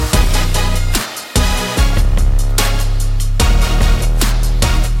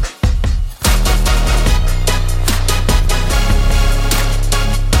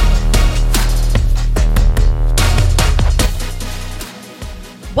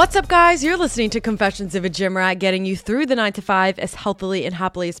What's up, guys? You're listening to Confessions of a Gym Rat, getting you through the 9 to 5 as healthily and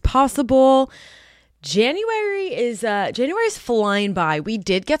happily as possible. January is flying by. We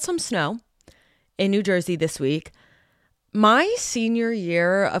did get some snow in New Jersey this week. My senior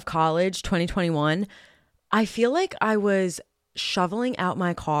year of college, 2021, I feel like I was shoveling out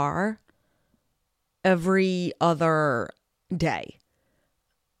my car every other day.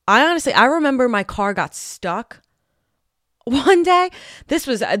 I remember my car got stuck one day. This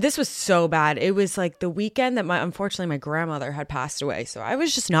was so bad. It was like the weekend that unfortunately my grandmother had passed away. So I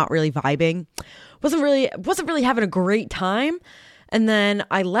was just not really vibing. Wasn't really having a great time. And then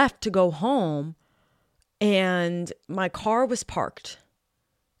I left to go home and my car was parked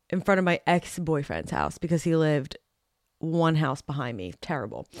in front of my ex-boyfriend's house because he lived one house behind me.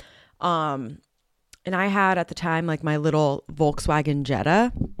 Terrible. And I had at the time like my little Volkswagen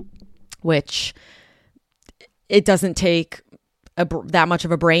Jetta, which it doesn't take that much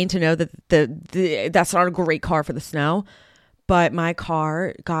of a brain to know that that's not a great car for the snow. But my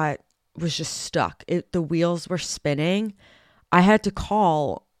car was just stuck. The wheels were spinning. I had to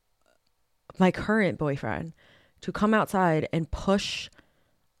call my current boyfriend to come outside and push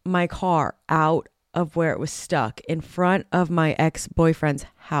my car out of where it was stuck in front of my ex-boyfriend's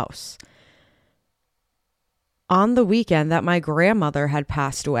house on the weekend that my grandmother had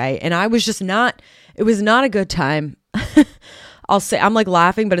passed away. And it was not a good time. I'll say, I'm like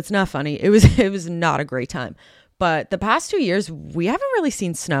laughing, but it's not funny. It was not a great time. But the past 2 years, we haven't really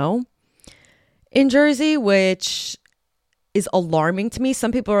seen snow in Jersey, which is alarming to me.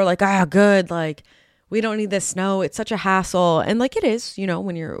 Some people are like, good. Like, we don't need this snow. It's such a hassle. And like it is,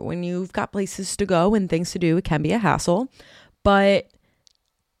 when you've got places to go and things to do, it can be a hassle. But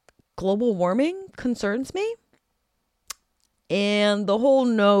global warming concerns me. And the whole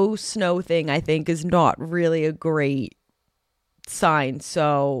no snow thing, I think, is not really a great sign.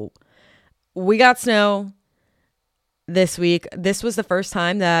 So we got snow this week. This was the first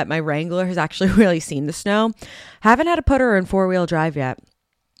time that my Wrangler has actually really seen the snow. Haven't had to put her in 4-wheel drive yet.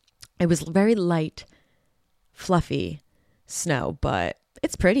 It was very light, fluffy snow, but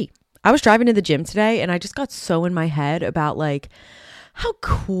it's pretty. I was driving to the gym today and I just got so in my head about like how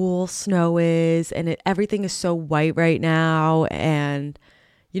cool snow is, and everything is so white right now. And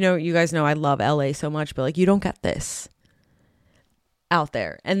you guys know I love LA so much, but like you don't get this out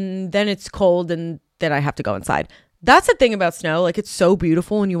there. And then it's cold and then I have to go inside. That's the thing about snow. Like, it's so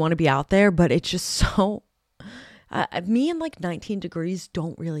beautiful and you want to be out there, but it's just so me and like 19 degrees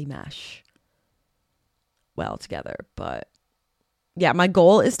don't really mesh well together. But yeah, my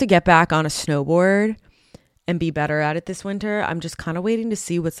goal is to get back on a snowboard and be better at it this winter. I'm just kind of waiting to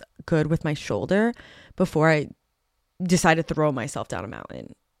see what's good with my shoulder before I decide to throw myself down a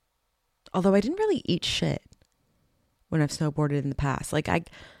mountain. Although I didn't really eat shit when I've snowboarded in the past. Like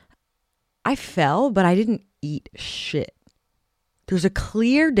I fell, but I didn't eat shit. There's a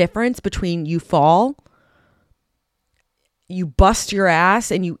clear difference between you fall, you bust your ass,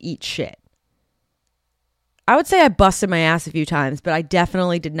 and you eat shit. I would say I busted my ass a few times, but I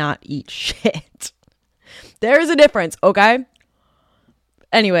definitely did not eat shit. There's a difference, okay?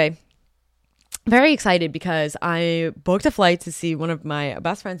 Anyway, very excited because I booked a flight to see one of my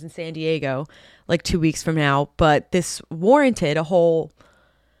best friends in San Diego like 2 weeks from now, but this warranted a whole...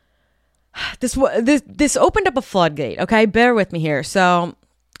 This opened up a floodgate, okay? Bear with me here. So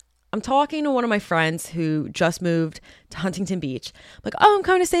I'm talking to one of my friends who just moved to Huntington Beach. I'm like, I'm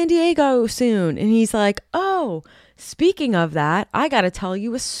coming to San Diego soon. And he's like, speaking of that, I got to tell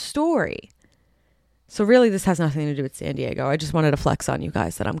you a story. So really, this has nothing to do with San Diego. I just wanted to flex on you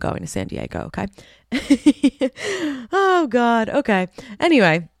guys that I'm going to San Diego, okay? Oh, God. Okay.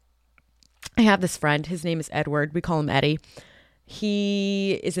 Anyway, I have this friend. His name is Edward. We call him Eddie.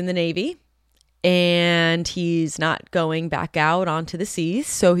 He is in the Navy, and he's not going back out onto the seas,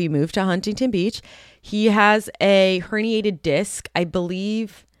 so he moved to Huntington Beach. He has a herniated disc. I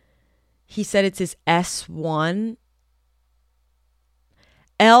believe he said it's his S1.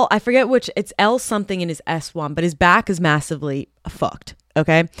 I forget which, it's L something in his S1, but his back is massively fucked,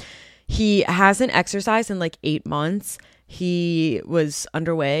 okay? He hasn't exercised in like 8 months. He was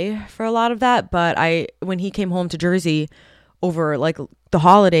underway for a lot of that, but when he came home to Jersey over like the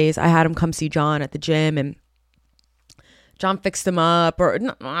holidays, I had him come see John at the gym, and John fixed him up, or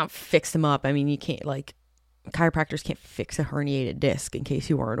not fixed him up. I mean, you can't, like, chiropractors can't fix a herniated disc, in case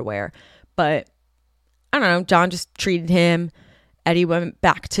you weren't aware. But I don't know, John just treated him. Eddie went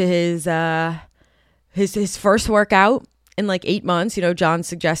back to his first workout in like 8 months. John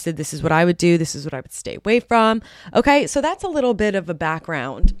suggested this is what I would do. This is what I would stay away from. Okay, so that's a little bit of a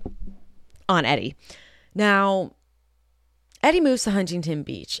background on Eddie. Now, Eddie moves to Huntington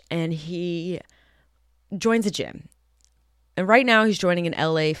Beach and he joins a gym. And right now he's joining an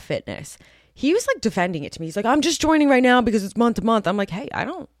LA Fitness. He was like defending it to me. He's like, I'm just joining right now because it's month to month. I'm like, hey,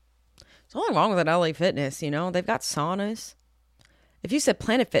 there's nothing wrong with an LA Fitness. You know, they've got saunas. If you said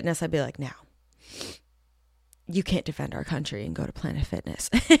Planet Fitness, I'd be like, now, you can't defend our country and go to Planet Fitness.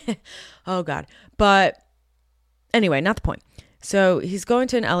 Oh, God. But anyway, not the point. So he's going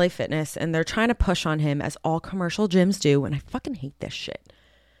to an LA Fitness and they're trying to push on him as all commercial gyms do. And I fucking hate this shit.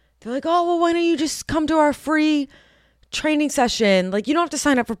 They're like, oh, well, why don't you just come to our free training session? Like, you don't have to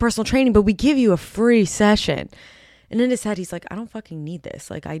sign up for personal training, but we give you a free session. And in his head, he's like, I don't fucking need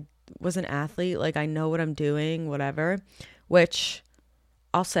this. Like, I was an athlete. Like, I know what I'm doing, whatever. Which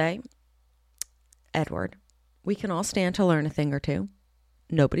I'll say, Edward, we can all stand to learn a thing or two.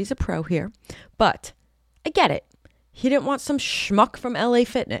 Nobody's a pro here. But I get it. He didn't want some schmuck from LA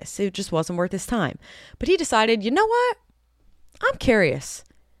Fitness. It just wasn't worth his time. But he decided, you know what? I'm curious.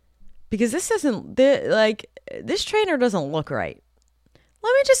 Because this trainer doesn't look right.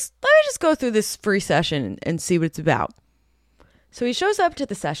 Let me just go through this free session and see what it's about. So he shows up to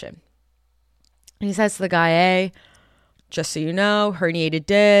the session. And he says to the guy, hey, just so you know, herniated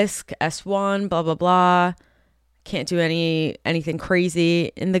disc, S1, blah, blah, blah. Can't do anything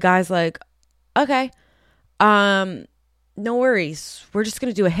crazy. And the guy's like, okay, no worries. We're just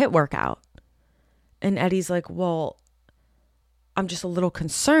going to do a HIIT workout. And Eddie's like, well, I'm just a little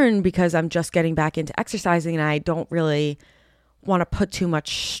concerned because I'm just getting back into exercising and I don't really want to put too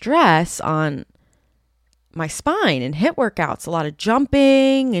much stress on my spine and HIIT workouts, a lot of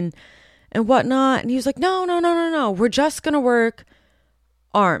jumping and whatnot. And he was like, no. We're just going to work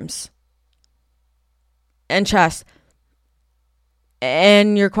arms and chest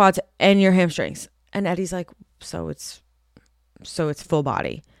and your quads and your hamstrings. And Eddie's like, so it's full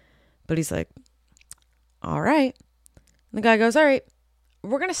body. But he's like, all right. And the guy goes, all right,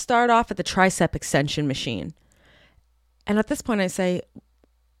 we're going to start off at the tricep extension machine. And at this point I say,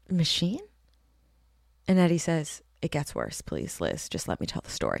 machine? And Eddie says, it gets worse. Please, Liz, just let me tell the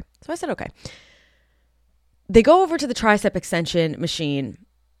story. So I said, okay. They go over to the tricep extension machine.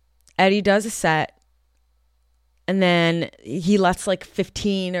 Eddie does a set. And then he lets like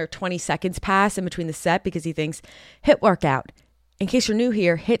 15 or 20 seconds pass in between the set because he thinks HIIT workout. In case you're new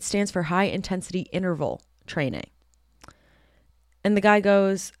here, HIIT stands for high intensity interval training. And the guy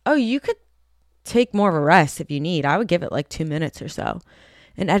goes, oh, you could take more of a rest if you need. I would give it like 2 minutes or so.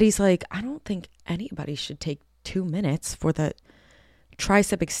 And Eddie's like, I don't think anybody should take 2 minutes for the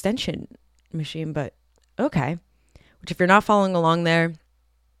tricep extension machine, but okay. Which if you're not following along there,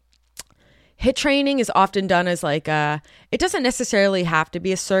 HIIT training is often done as like it doesn't necessarily have to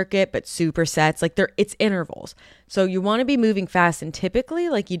be a circuit, but supersets. Like it's intervals. So you want to be moving fast, and typically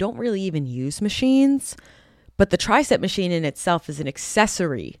like you don't really even use machines. But the tricep machine in itself is an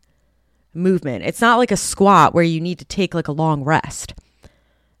accessory movement. It's not like a squat where you need to take like a long rest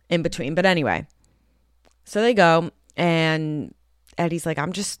in between. But anyway, so they go and Eddie's like,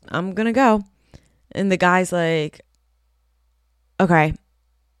 I'm going to go. And the guy's like, okay,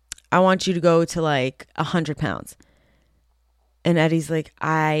 I want you to go to like 100 pounds. And Eddie's like,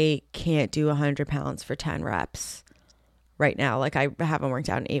 I can't do 100 pounds for 10 reps right now. Like I haven't worked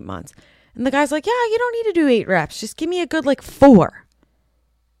out in 8 months. And the guy's like, yeah, you don't need to do 8 reps. Just give me a good like 4.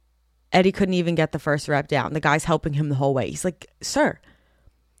 Eddie couldn't even get the first rep down. The guy's helping him the whole way. He's like, sir,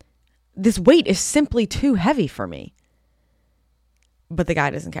 this weight is simply too heavy for me. But the guy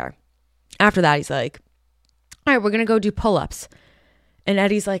doesn't care. After that, he's like, all right, we're going to go do pull-ups. And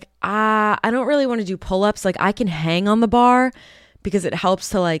Eddie's like, I don't really want to do pull-ups. Like I can hang on the bar because it helps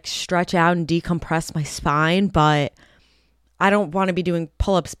to like stretch out and decompress my spine. But I don't want to be doing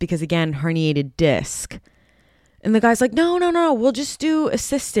pull-ups because, again, herniated disc. And the guy's like, no, we'll just do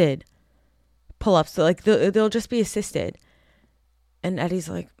assisted pull-ups. So, like, they'll just be assisted. And Eddie's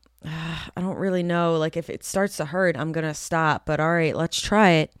like, I don't really know. Like, if it starts to hurt, I'm going to stop. But, all right, let's try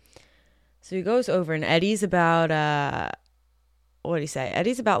it. So he goes over, and Eddie's about, what did he say?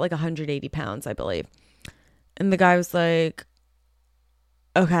 Eddie's about, like, 180 pounds, I believe. And the guy was like,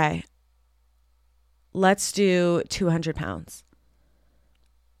 okay, let's do 200 pounds.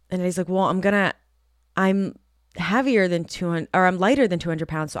 And he's like, well, I'm heavier than 200, or I'm lighter than 200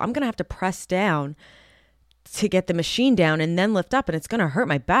 pounds. So I'm going to have to press down to get the machine down and then lift up, and it's going to hurt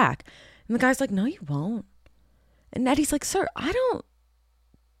my back. And the guy's like, no, you won't. And Eddie's like, sir, I don't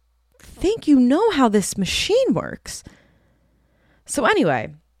think you know how this machine works. So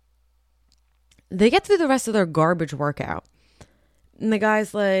anyway, they get through the rest of their garbage workout. And the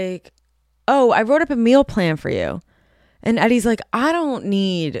guy's like, oh, I wrote up a meal plan for you. And Eddie's like, I don't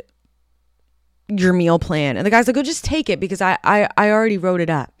need your meal plan. And the guy's like, oh, just take it because I already wrote it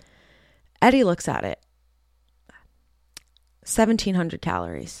up. Eddie looks at it. 1,700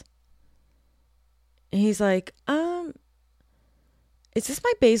 calories. And he's like, is this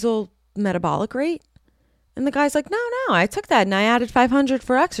my basal metabolic rate? And the guy's like, no, I took that and I added 500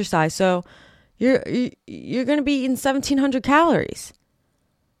 for exercise. So you're going to be eating 1,700 calories.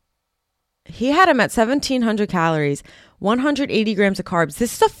 He had him at 1,700 calories, 180 grams of carbs.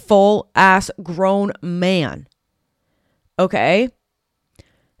 This is a full ass grown man. Okay.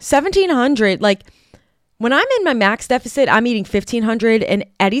 1,700. Like when I'm in my max deficit, I'm eating 1,500 and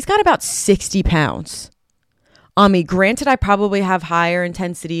Eddie's got about 60 pounds on me. Granted, I probably have higher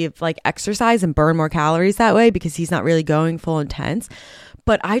intensity of like exercise and burn more calories that way because he's not really going full intense.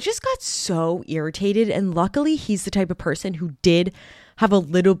 But I just got so irritated. And luckily, he's the type of person who did have a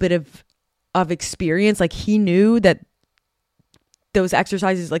little bit of experience. Like he knew that those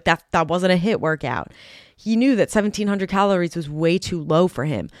exercises, like that wasn't a HIIT workout. He knew that 1,700 calories was way too low for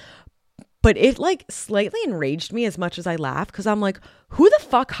him. But it like slightly enraged me as much as I laughed because I'm like, who the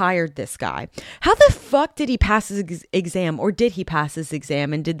fuck hired this guy? How the fuck did he pass his exam? Or did he pass his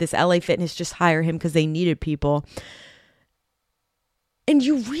exam? And did this LA Fitness just hire him because they needed people? And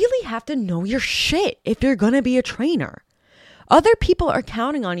you really have to know your shit if you're going to be a trainer. Other people are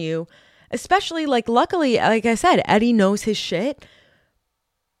counting on you, especially like luckily, like I said, Eddie knows his shit.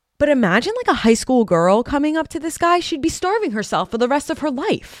 But imagine like a high school girl coming up to this guy. She'd be starving herself for the rest of her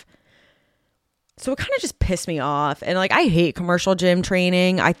life. So it kind of just pissed me off. And like, I hate commercial gym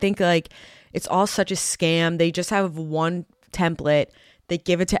training. I think like it's all such a scam. They just have one template. They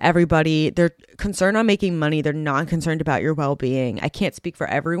give it to everybody. They're concerned on making money. They're not concerned about your well-being. I can't speak for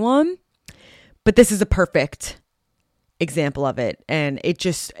everyone, but this is a perfect example of it. And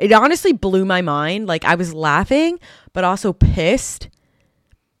it honestly blew my mind. Like I was laughing, but also pissed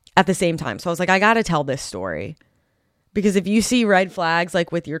at the same time. So I was like, I got to tell this story. Because if you see red flags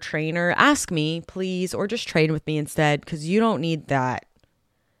like with your trainer, ask me, please, or just train with me instead because you don't need that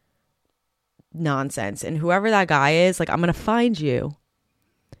nonsense. And whoever that guy is, like, I'm going to find you.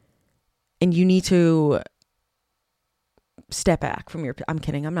 And you need to step back from your... I'm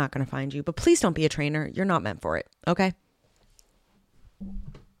kidding. I'm not going to find you. But please don't be a trainer. You're not meant for it. Okay?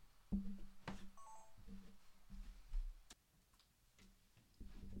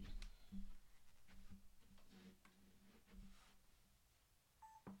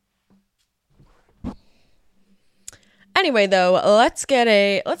 Anyway, though, let's get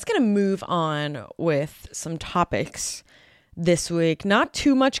a move on with some topics this week. Not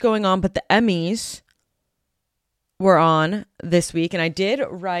too much going on, but the Emmys were on this week, and I did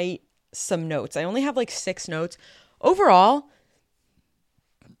write some notes. I only have like 6 notes. Overall,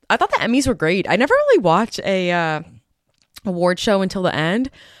 I thought the Emmys were great. I never really watched a award show until the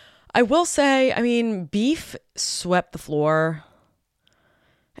end. I will say, I mean, Beef swept the floor.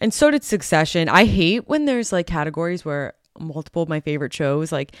 And so did Succession. I hate when there's like categories where multiple of my favorite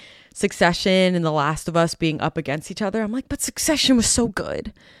shows like Succession and The Last of Us being up against each other. I'm like, but Succession was so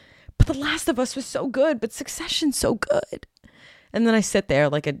good. But The Last of Us was so good. But Succession's so good. And then I sit there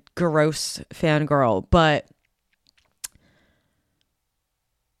like a gross fangirl. But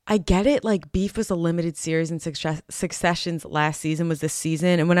I get it. Like Beef was a limited series and Succession's last season was this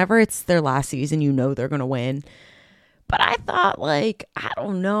season. And whenever it's their last season, you know they're going to win. But I thought, like, I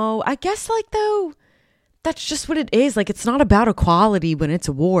don't know. I guess, like, though, that's just what it is. Like, it's not about equality when it's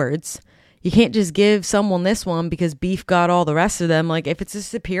awards. You can't just give someone this one because Beef got all the rest of them. Like, if it's a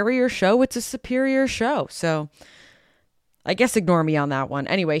superior show, it's a superior show. So, I guess ignore me on that one.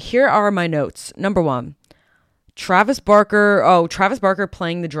 Anyway, here are my notes. Number 1, Travis Barker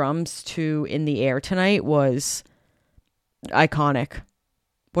playing the drums to In the Air tonight was iconic.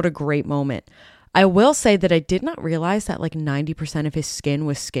 What a great moment. I will say that I did not realize that like 90% of his skin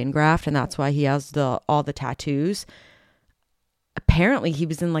was skin graft, and that's why he has all the tattoos. Apparently he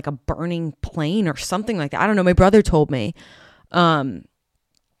was in like a burning plane or something like that. I don't know. My brother told me. And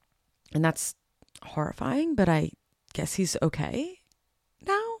that's horrifying, but I guess he's okay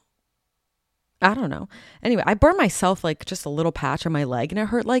now. I don't know. Anyway, I burned myself like just a little patch on my leg and it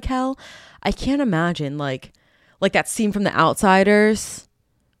hurt like hell. I can't imagine like that scene from The Outsiders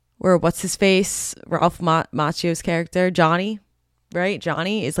where what's his face, Ralph Macchio's character, Johnny, right?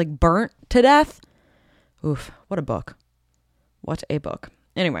 Johnny is like burnt to death. Oof, what a book. What a book.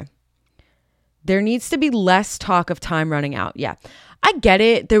 Anyway, there needs to be less talk of time running out. Yeah, I get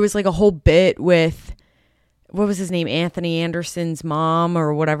it. There was like a whole bit with, what was his name? Anthony Anderson's mom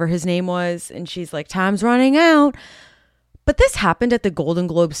or whatever his name was. And she's like, time's running out. But this happened at the Golden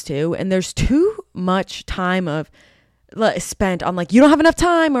Globes too. And there's too much time of spent on like, you don't have enough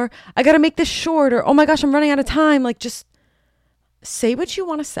time, or I got to make this short, or oh my gosh, I'm running out of time. Like, just say what you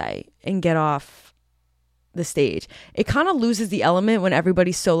want to say and get off the stage. It kind of loses the element when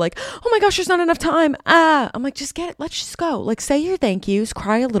everybody's so like, oh my gosh, there's not enough time. I'm like, let's just go. Like, say your thank yous,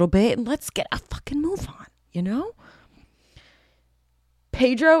 cry a little bit, and let's get a fucking move on, you know?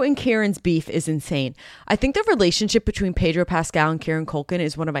 Pedro and Kieran's beef is insane. I think the relationship between Pedro Pascal and Kieran Culkin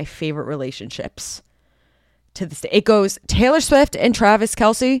is one of my favorite relationships to this day. It goes Taylor Swift and Travis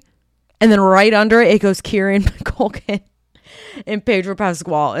Kelce, and then right under it goes Kieran Culkin and Pedro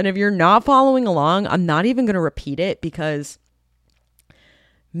Pascal. And if you're not following along, I'm not even going to repeat it, because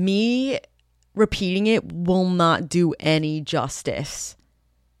me repeating it will not do any justice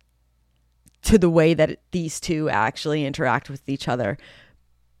to the way that these two actually interact with each other.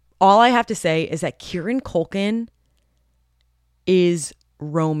 All I have to say is that Kieran Culkin is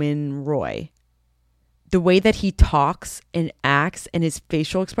Roman Roy. The way that he talks and acts and his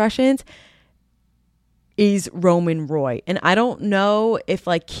facial expressions is Roman Roy. And I don't know if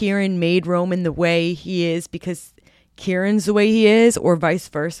like Kieran made Roman the way he is because Kieran's the way he is, or vice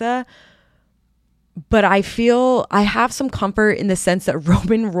versa. But I feel I have some comfort in the sense that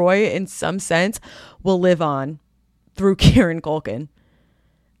Roman Roy, in some sense, will live on through Kieran Culkin.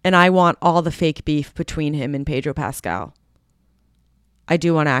 And I want all the fake beef between him and Pedro Pascal. I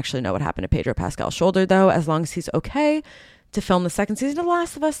do want to actually know what happened to Pedro Pascal's shoulder, though. As long as he's okay to film the second season of The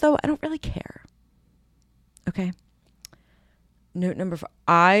Last of Us, though, I don't really care. Okay. Note number 4.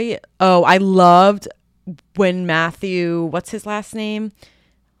 I loved when Matthew, what's his last name?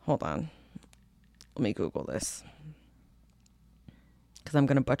 Hold on. Let me Google this, because I'm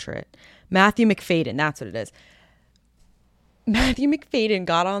going to butcher it. Matthew McFadden. That's what it is. Matthew McFadden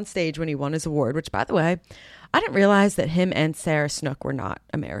got on stage when he won his award, which, by the way, I didn't realize that him and Sarah Snook were not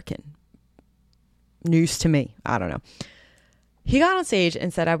American. News to me. I don't know. He got on stage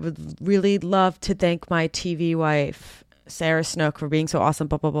and said, I would really love to thank my TV wife, Sarah Snook, for being so awesome,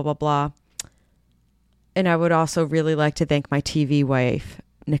 blah, blah, blah, blah, blah. And I would also really like to thank my TV wife,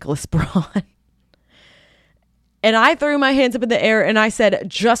 Nicholas Braun. And I threw my hands up in the air and I said,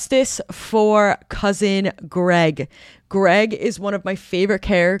 justice for cousin Greg. Greg is one of my favorite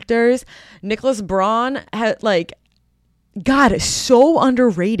characters. Nicholas Braun had God, so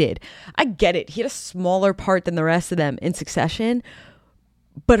underrated. I get it. He had a smaller part than the rest of them in Succession.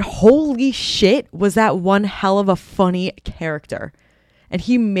 But holy shit, was that one hell of a funny character. And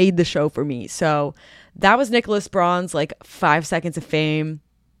he made the show for me. So that was Nicholas Braun's 5 seconds of fame.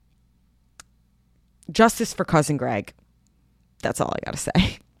 Justice for cousin Greg. That's all I gotta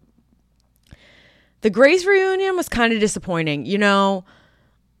say. The Grey's reunion was kind of disappointing. You know,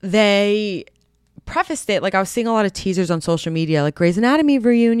 they prefaced it, I was seeing a lot of teasers on social media, Grey's Anatomy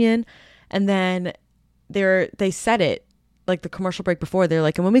reunion, and then they said it, the commercial break before, they're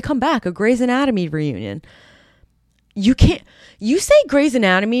and when we come back, a Grey's Anatomy reunion. You say Grey's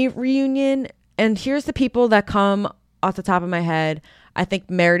Anatomy reunion, and here's the people that come off the top of my head. I think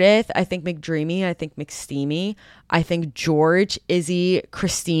Meredith, I think McDreamy, I think McSteamy, I think George, Izzy,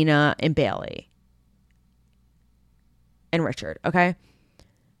 Christina, and Bailey. And Richard, okay?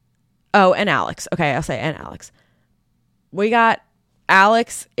 Oh, and Alex. Okay, I'll say and Alex. We got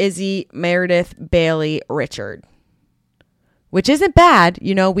Alex, Izzy, Meredith, Bailey, Richard. Which isn't bad.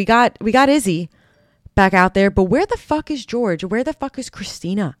 You know, we got Izzy back out there, but where the fuck is George? Where the fuck is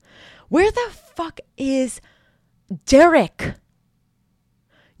Christina? Where the fuck is Derek?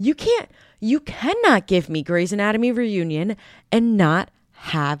 You cannot give me Grey's Anatomy reunion and not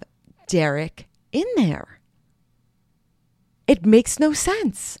have Derek in there. It makes no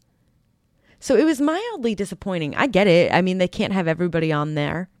sense. So it was mildly disappointing. I get it. I mean, they can't have everybody on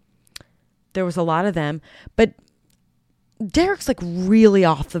there. There was a lot of them, but Derek's really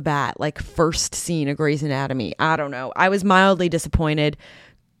off the bat, first scene of Grey's Anatomy. I don't know. I was mildly disappointed.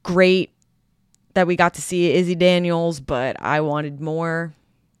 Great that we got to see Izzy Daniels, but I wanted more.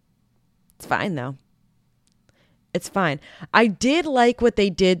 It's fine though. It's fine. I did like what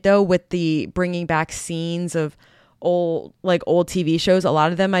they did though with the bringing back scenes of old TV shows. A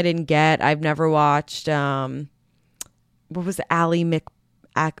lot of them I didn't get. I've never watched what was it? Ally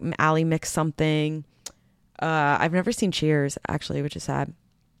Mick something. I've never seen Cheers actually, which is sad.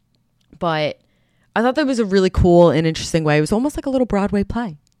 But I thought that was a really cool and interesting way. It was almost like a little Broadway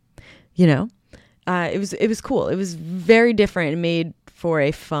play. You know? It was cool. It was very different and made for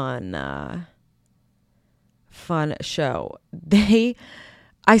a fun show.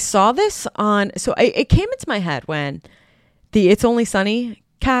 I saw this on, so it came into my head when the It's Only Sunny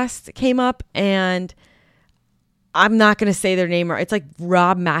cast came up, and I'm not going to say their name, or it's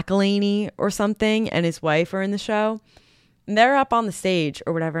Rob McElhenney or something, and his wife are in the show. And they're up on the stage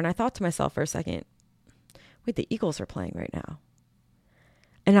or whatever. And I thought to myself for a second, wait, the Eagles are playing right now.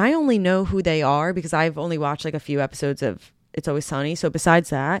 And I only know who they are because I've only watched like a few episodes of It's Always Sunny. So besides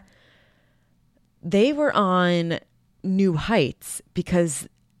that, they were on New Heights because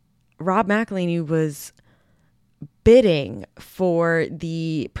Rob McElhenney was bidding for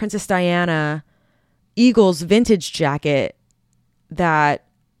the Princess Diana Eagles vintage jacket that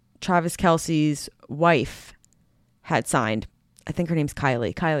Travis Kelce's wife had signed. I think her name's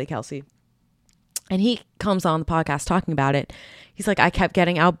Kylie Kelce. And he comes on the podcast talking about it. He's like, I kept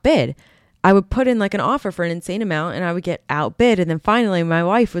getting outbid. I would put in like an offer for an insane amount and I would get outbid. And then finally my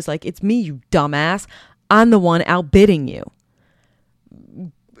wife was like, it's me, you dumbass. I'm the one outbidding you.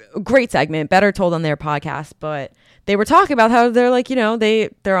 Great segment, better told on their podcast. But they were talking about how they're like,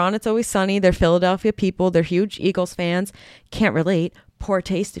 they're on It's Always Sunny. They're Philadelphia people. They're huge Eagles fans. Can't relate. Poor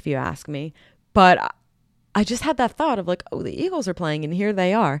taste if you ask me. But I just had that thought of like, oh, the Eagles are playing and here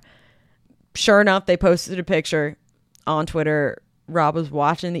they are. Sure enough, they posted a picture on Twitter. Rob was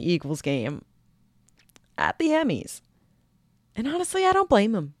watching the Eagles game at the Emmys. And honestly, I don't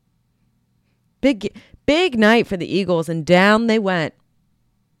blame him. Big night for the Eagles, and down they went.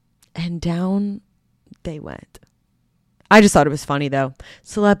 And down they went. I just thought it was funny, though.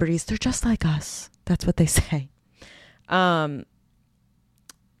 Celebrities, they're just like us. That's what they say.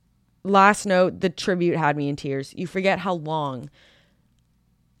 Last note, the tribute had me in tears. You forget how long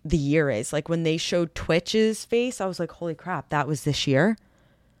the year is. Like when they showed Twitch's face, I was like, holy crap, that was this year.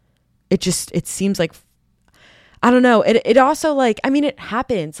 It seems like, I don't know. It also like, I mean, it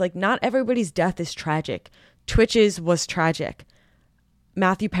happens. Like not everybody's death is tragic. Twitch's was tragic.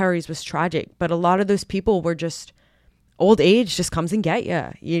 Matthew Perry's was tragic, but a lot of those people were just, old age just comes and get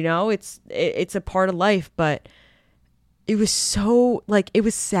you. It's a part of life, but it was so like, it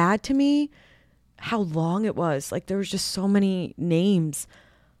was sad to me how long it was. Like there was just so many names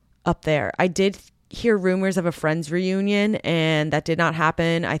up there. I did hear rumors of a Friends reunion and that did not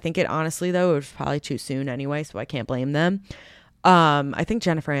happen. I think it honestly though, it was probably too soon anyway, so I can't blame them. I think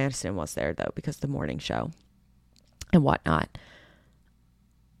Jennifer Aniston was there though because of the morning show and whatnot.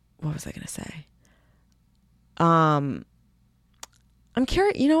 What was I going to say? I'm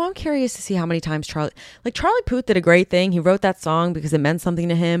curious to see how many times Charlie Puth did a great thing. He wrote that song because it meant something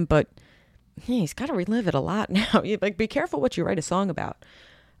to him, but he's got to relive it a lot now. Like be careful what you write a song about.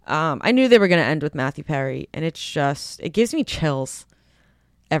 I knew they were going to end with Matthew Perry, and it gives me chills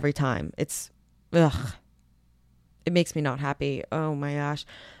every time. It makes me not happy. Oh my gosh.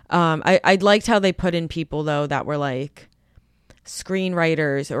 I liked how they put in people though that were like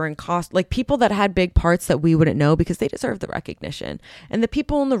screenwriters or like people that had big parts that we wouldn't know because they deserve the recognition. And the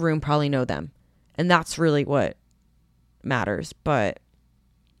people in the room probably know them. And that's really what matters. But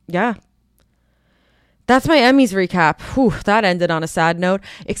yeah. That's my Emmys recap. Whew, that ended on a sad note.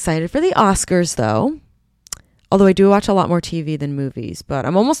 Excited for the Oscars, though. Although I do watch a lot more TV than movies. But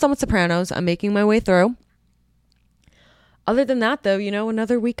I'm almost done with Sopranos. I'm making my way through. Other than that, though,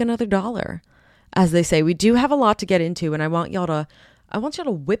 another week, another dollar. As they say, we do have a lot to get into. And I want y'all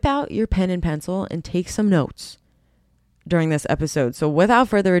to whip out your pen and pencil and take some notes during this episode. So without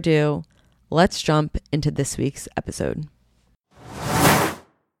further ado, let's jump into this week's episode.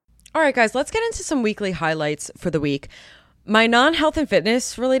 All right, guys, let's get into some weekly highlights for the week. My non-health and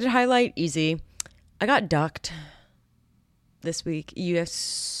fitness related highlight, easy. I got ducked this week.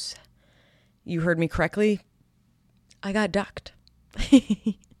 Yes, you heard me correctly. I got ducked.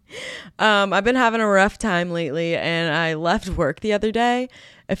 I've been having a rough time lately, and I left work the other day,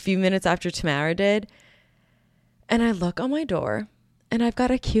 a few minutes after Tamara did, and I look on my door, and I've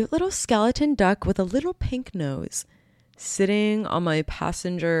got a cute little skeleton duck with a little pink nose sitting on my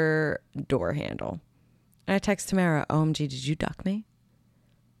passenger door handle. And I text Tamara, OMG, did you duck me?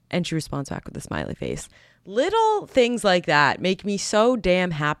 And she responds back with a smiley face. Little things like that make me so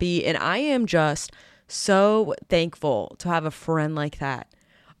damn happy. And I am just so thankful to have a friend like that.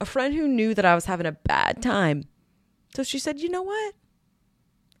 A friend who knew that I was having a bad time. So she said, you know what?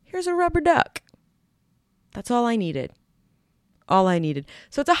 Here's a rubber duck. That's all I needed. All I needed.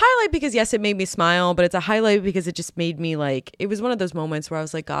 So it's a highlight because, yes, it made me smile, but it's a highlight because it just made me like, it was one of those moments where I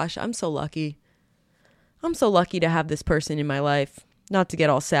was like, gosh, I'm so lucky. I'm so lucky to have this person in my life. Not to get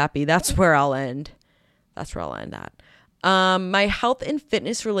all sappy. That's where I'll end. That's where I'll end that. My health and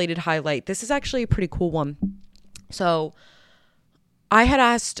fitness related highlight. This is actually a pretty cool one. So I had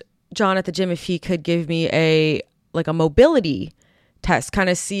asked John at the gym if he could give me a mobility test, kind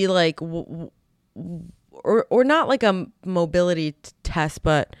of see like, or not like a mobility test,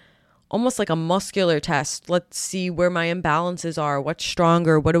 but almost like a muscular test. Let's see where my imbalances are. What's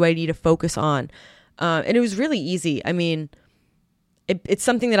stronger? What do I need to focus on? And it was really easy. I mean, it's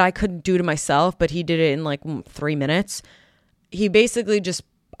something that I couldn't do to myself, but he did it in like 3 minutes. He basically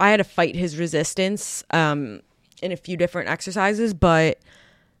I had to fight his resistance in a few different exercises, but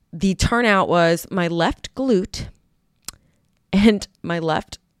the turnout was my left glute and my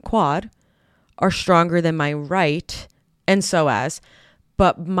left quad are stronger than my right and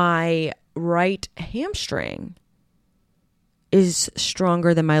but my right hamstring is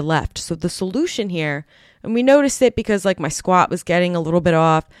stronger than my left. So the solution here, and we noticed it because like my squat was getting a little bit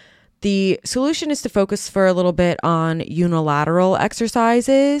off. The solution is to focus for a little bit on unilateral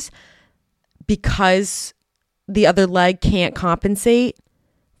exercises because the other leg can't compensate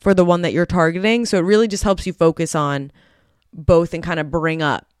for the one that you're targeting. So it really just helps you focus on both and kind of bring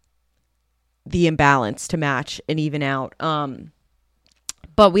up the imbalance to match and even out.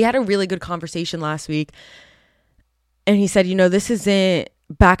 But we had a really good conversation last week. And he said, this isn't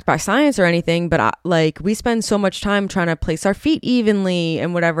backed by science or anything, but we spend so much time trying to place our feet evenly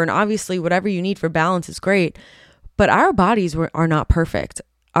and whatever. And obviously whatever you need for balance is great, but our bodies are not perfect.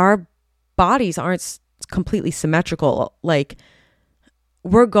 Our bodies aren't completely symmetrical. Like,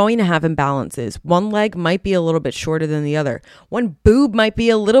 we're going to have imbalances. One leg might be a little bit shorter than the other. One boob might be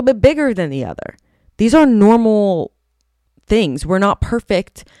a little bit bigger than the other. These are normal things. We're not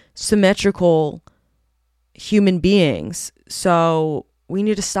perfect, symmetrical human beings. So we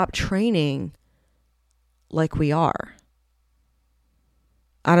need to stop training like we are.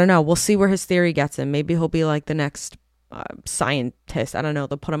 I don't know. We'll see where his theory gets him. Maybe he'll be like the next scientist. I don't know.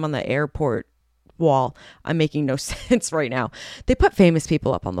 They'll put him on the airport wall. I'm making no sense right now. They put famous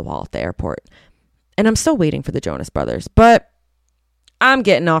people up on the wall at the airport. And I'm still waiting for the Jonas Brothers. But I'm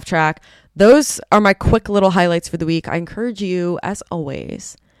getting off track. Those are my quick little highlights for the week. I encourage you, as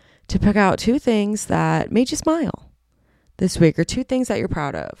always, to pick out 2 things that made you smile this week, or 2 things that you're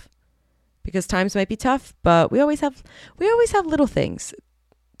proud of, because times might be tough, but we always have little things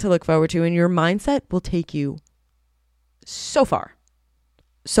to look forward to, and your mindset will take you so far.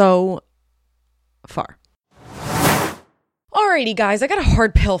 Alrighty, guys, I got a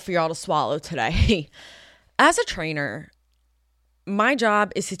hard pill for y'all to swallow today. As a trainer, my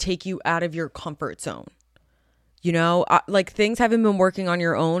job is to take you out of your comfort zone. Things haven't been working on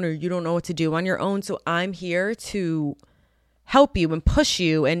your own, or you don't know what to do on your own. So I'm here to help you and push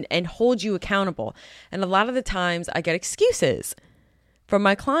you and hold you accountable. And a lot of the times I get excuses from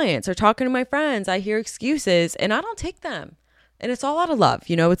my clients or talking to my friends. I hear excuses and I don't take them. And it's all out of love.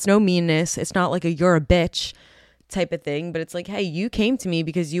 It's no meanness. It's not like you're a bitch type of thing, but it's like, hey, you came to me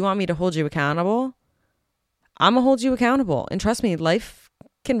because you want me to hold you accountable. I'm going to hold you accountable. And trust me, life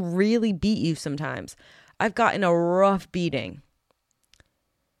can really beat you sometimes. I've gotten a rough beating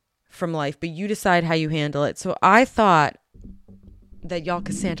from life, but you decide how you handle it. So I thought that y'all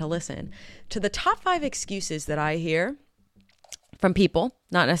could stand to listen to the top 5 excuses that I hear from people,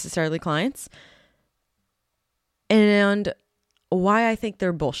 not necessarily clients, and why I think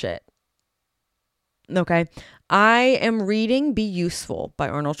they're bullshit. Okay. I am reading Be Useful by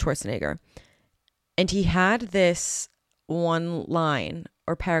Arnold Schwarzenegger. And he had this one line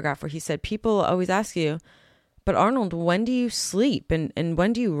or paragraph where he said, people always ask you, but Arnold, when do you sleep and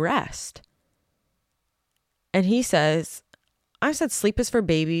when do you rest? And he says, I said, sleep is for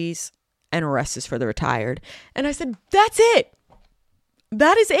babies and rest is for the retired. And I said, that's it.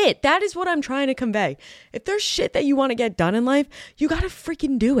 That is it. That is what I'm trying to convey. If there's shit that you want to get done in life, you got to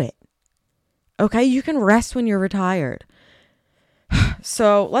freaking do it. Okay. You can rest when you're retired.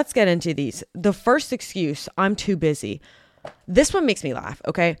 So let's get into these. The first excuse, I'm too busy. This one makes me laugh.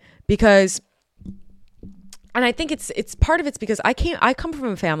 Okay. Because, and I think it's part of it's because I come from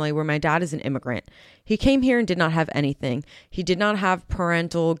a family where my dad is an immigrant. He came here and did not have anything. He did not have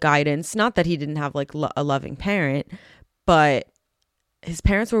parental guidance. Not that he didn't have like a loving parent, but his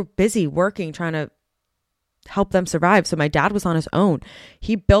parents were busy working, trying to help them survive. So my dad was on his own.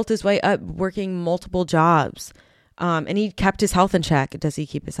 He built his way up working multiple jobs. And he kept his health in check. Does he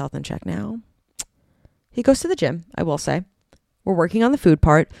keep his health in check now? He goes to the gym, I will say. We're working on the food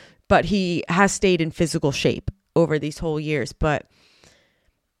part, but he has stayed in physical shape over these whole years. But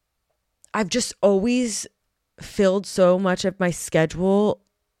I've just always filled so much of my schedule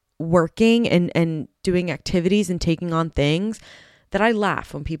working and doing activities and taking on things that I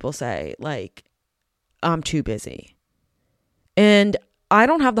laugh when people say, like, I'm too busy. And I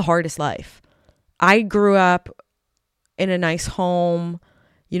don't have the hardest life. I grew up in a nice home,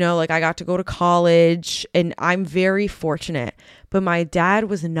 I got to go to college and I'm very fortunate, but my dad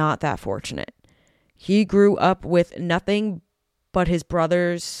was not that fortunate. He grew up with nothing but his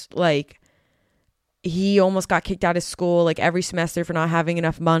brothers. Like, he almost got kicked out of school like every semester for not having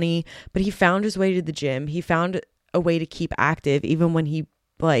enough money, but he found his way to the gym. He found a way to keep active, even when he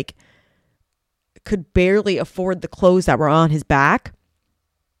like could barely afford the clothes that were on his back.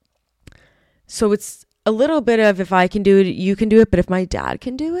 So it's a little bit of, if I can do it, you can do it. But if my dad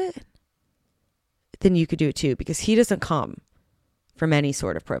can do it, then you could do it too, because he doesn't come from any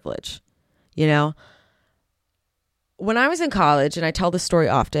sort of privilege. You know, when I was in college, and I tell this story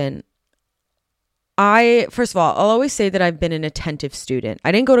often, first of all, I'll always say that I've been an attentive student.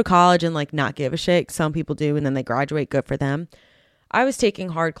 I didn't go to college and like not give a shit. Some people do, and then they graduate. Good for them. I was taking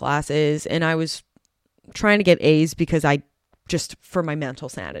hard classes, and I was trying to get A's because just for my mental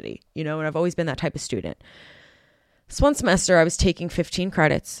sanity, you know, and I've always been that type of student. This one semester I was taking 15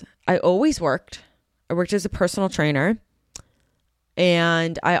 credits. I always worked. I worked as a personal trainer,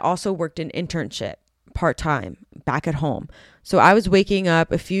 and I also worked an internship part-time back at home. So I was waking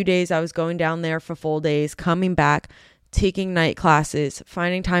up a few days. I was going down there for full days, coming back, taking night classes,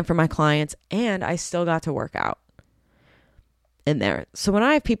 finding time for my clients, and I still got to work out in there. So when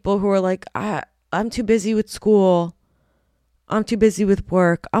I have people who are like, I'm too busy with school, I'm too busy with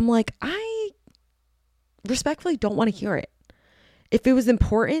work, I'm like, I respectfully don't want to hear it. If it was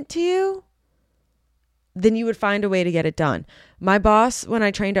important to you, then you would find a way to get it done. My boss, when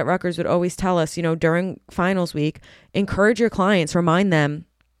I trained at Rutgers, would always tell us, you know, during finals week, encourage your clients, remind them,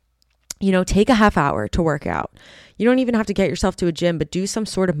 you know, take a half hour to work out. You don't even have to get yourself to a gym, but do some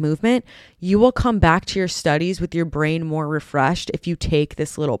sort of movement. You will come back to your studies with your brain more refreshed if you take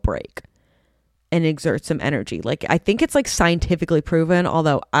this little break and exert some energy. Like, I think it's like scientifically proven,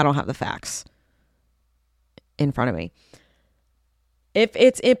 although I don't have the facts in front of me. If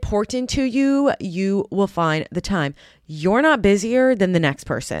it's important to you, you will find the time. You're not busier than the next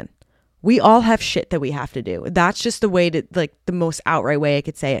person. We all have shit that we have to do. That's just the way to, like, the most outright way I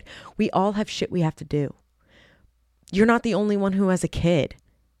could say it. We all have shit we have to do. You're not the only one who has a kid.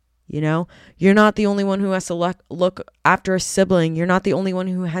 You know, you're not the only one who has to look after a sibling. You're not the only one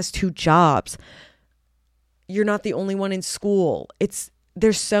who has 2 jobs. You're not the only one in school.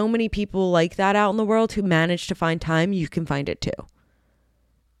 There's so many people like that out in the world who manage to find time. You can find it too.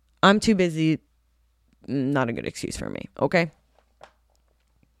 I'm too busy. Not a good excuse for me. Okay.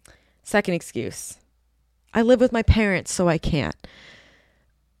 Second excuse. I live with my parents, so I can't.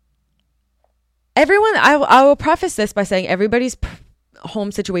 I will preface this by saying everybody's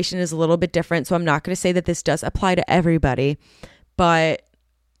home situation is a little bit different. So I'm not going to say that this does apply to everybody. But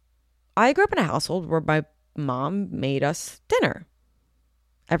I grew up in a household where my mom made us dinner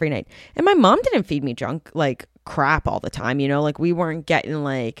every night. And my mom didn't feed me junk, like crap all the time. You know, like we weren't getting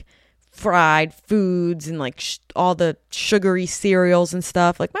like fried foods and like all the sugary cereals and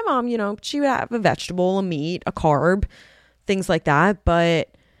stuff. Like my mom, you know, she would have a vegetable, a meat, a carb, things like that. But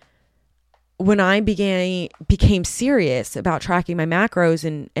when I became serious about tracking my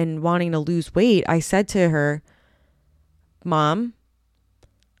macros and wanting to lose weight, I said to her, Mom,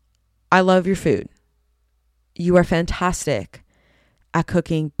 I love your food. You are fantastic at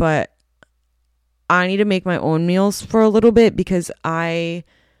cooking, but I need to make my own meals for a little bit because I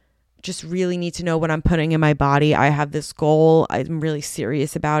just really need to know what I'm putting in my body. I have this goal. I'm really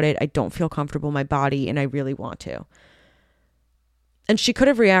serious about it. I don't feel comfortable in my body and I really want to. And she could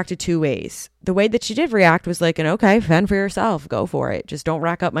have reacted 2 ways. The way that she did react was like, okay, fend for yourself. Go for it. Just don't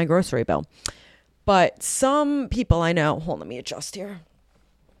rack up my grocery bill. But some people I know, hold on, let me adjust here.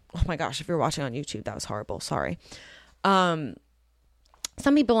 Oh my gosh, if you're watching on YouTube, that was horrible. Sorry. Some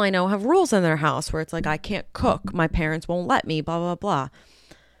people I know have rules in their house where it's like, I can't cook. My parents won't let me, blah, blah, blah.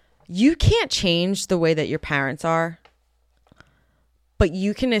 You can't change the way that your parents are, but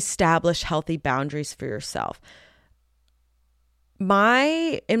you can establish healthy boundaries for yourself. In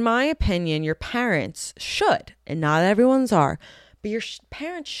my opinion, your parents should, and not everyone's are, but your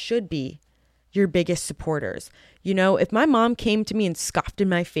parents should be your biggest supporters. You know, if my mom came to me and scoffed in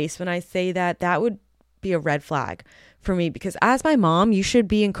my face when I say that, that would be a red flag for me, because as my mom, you should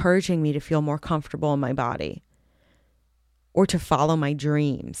be encouraging me to feel more comfortable in my body or to follow my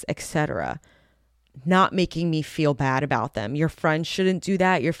dreams, etc. Not making me feel bad about them. Your friends shouldn't do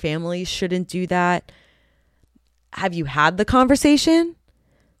that. Your family shouldn't do that. Have you had the conversation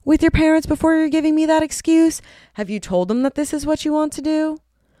with your parents before you're giving me that excuse? Have you told them that this is what you want to do?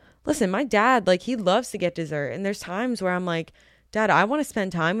 Listen, my dad, like, he loves to get dessert. And there's times where I'm like, Dad, I want to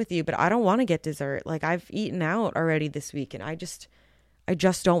spend time with you, but I don't want to get dessert. Like, I've eaten out already this week and I just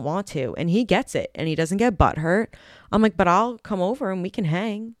don't want to. And he gets it and he doesn't get butthurt. I'm like, but I'll come over and we can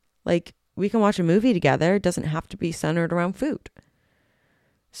hang. Like, we can watch a movie together. It doesn't have to be centered around food.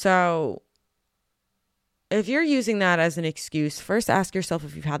 So if you're using that as an excuse, first ask yourself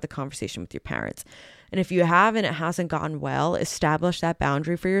if you've had the conversation with your parents. And if you have and it hasn't gone well, establish that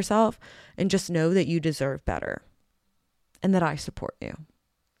boundary for yourself and just know that you deserve better. and that I support you.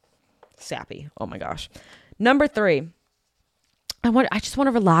 Sappy. Oh my gosh. Number 3. I just want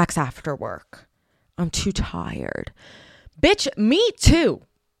to relax after work. I'm too tired. Bitch, me too.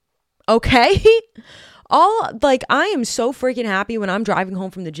 Okay? I am so freaking happy when I'm driving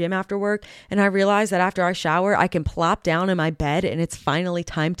home from the gym after work and I realize that after I shower, I can plop down in my bed and it's finally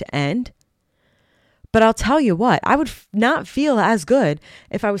time to end. But I'll tell you what, I would not feel as good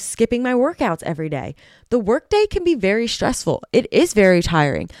if I was skipping my workouts every day. The workday can be very stressful. It is very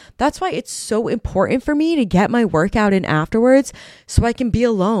tiring. That's why it's so important for me to get my workout in afterwards so I can be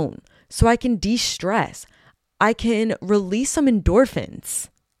alone, so I can de-stress. I can release some endorphins.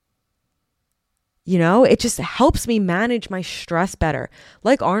 You know, it just helps me manage my stress better.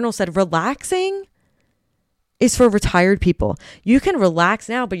 Like Arnold said, relaxing is for retired people. You can relax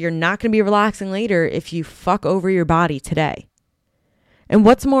now, but you're not going to be relaxing later if you fuck over your body today. And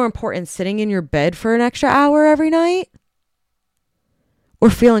what's more important, sitting in your bed for an extra hour every night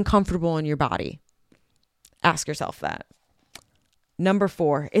or feeling comfortable in your body? Ask yourself that. Number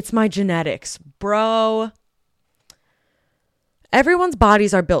 4, it's my genetics. Bro, everyone's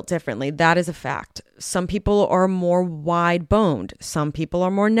bodies are built differently. That is a fact. Some people are more wide boned. Some people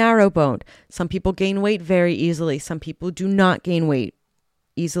are more narrow boned. Some people gain weight very easily. Some people do not gain weight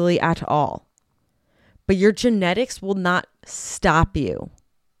easily at all. But your genetics will not stop you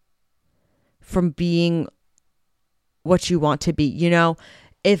from being what you want to be. You know,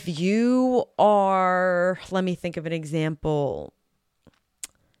 if you are, let me think of an example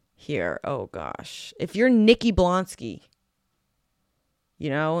here. Oh gosh. If you're Nikki Blonsky, you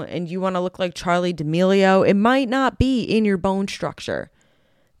know, and you want to look like Charlie D'Amelio, it might not be in your bone structure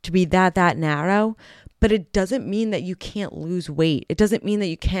to be that narrow, but it doesn't mean that you can't lose weight. It doesn't mean that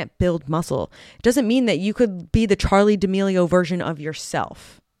you can't build muscle. It doesn't mean that you could be the Charlie D'Amelio version of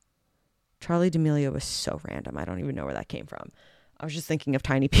yourself. Charlie D'Amelio was so random. I don't even know where that came from. I was just thinking of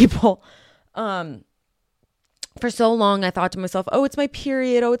tiny people. For so long, I thought to myself, oh, it's my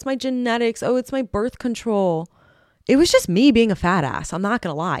period. Oh, it's my genetics. Oh, it's my birth control. It was just me being a fat ass. I'm not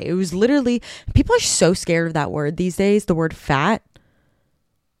going to lie. It was literally, people are so scared of that word these days, the word fat.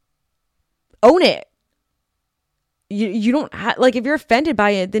 Own it. You don't have, like, if you're offended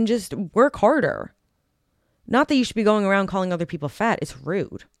by it, then just work harder. Not that you should be going around calling other people fat. It's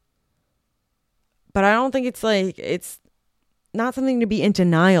rude. But I don't think it's not something to be in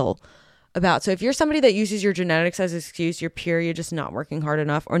denial about. So if you're somebody that uses your genetics as an excuse, your period just not working hard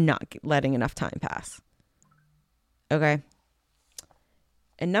enough or not letting enough time pass. Okay.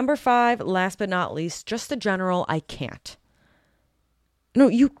 And number 5, last but not least, just the general, I can't. No,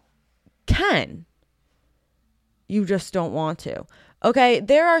 you can. You just don't want to. Okay,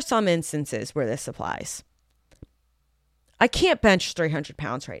 there are some instances where this applies. I can't bench 300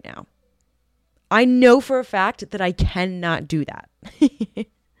 pounds right now. I know for a fact that I cannot do that.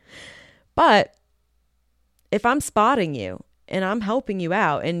 But if I'm spotting you and I'm helping you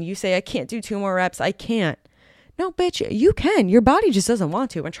out and you say, I can't do 2 more reps, I can't. No, bitch, you can. Your body just doesn't want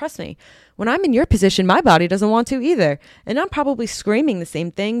to. And trust me, when I'm in your position, my body doesn't want to either. And I'm probably screaming the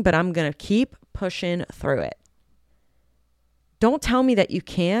same thing, but I'm going to keep pushing through it. Don't tell me that you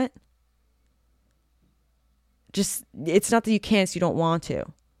can't. Just, it's not that you can't, it's you don't want to.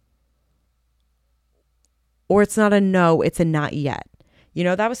 Or it's not a no, it's a not yet. You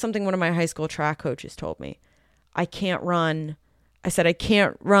know, that was something one of my high school track coaches told me. I can't run. I said, I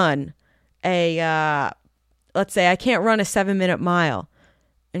can't run let's say I can't run a 7-minute mile.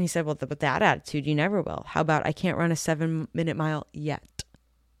 And he said, well, with that attitude, you never will. How about I can't run a 7-minute mile yet?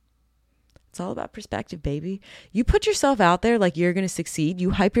 It's all about perspective, baby. You put yourself out there like you're going to succeed.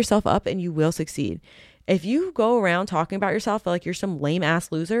 You hype yourself up and you will succeed. If you go around talking about yourself like you're some lame ass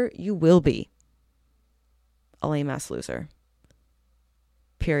loser, you will be a lame ass loser.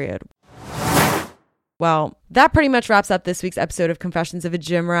 Period. Well, that pretty much wraps up this week's episode of Confessions of a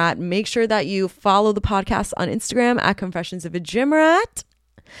Gym Rat. Make sure that you follow the podcast on Instagram at Confessions of a Gym Rat.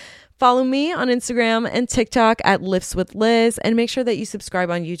 Follow me on Instagram and TikTok at Lifts with Liz. And make sure that you subscribe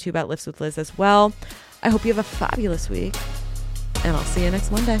on YouTube at Lifts with Liz as well. I hope you have a fabulous week. And I'll see you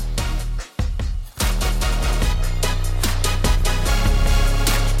next Monday.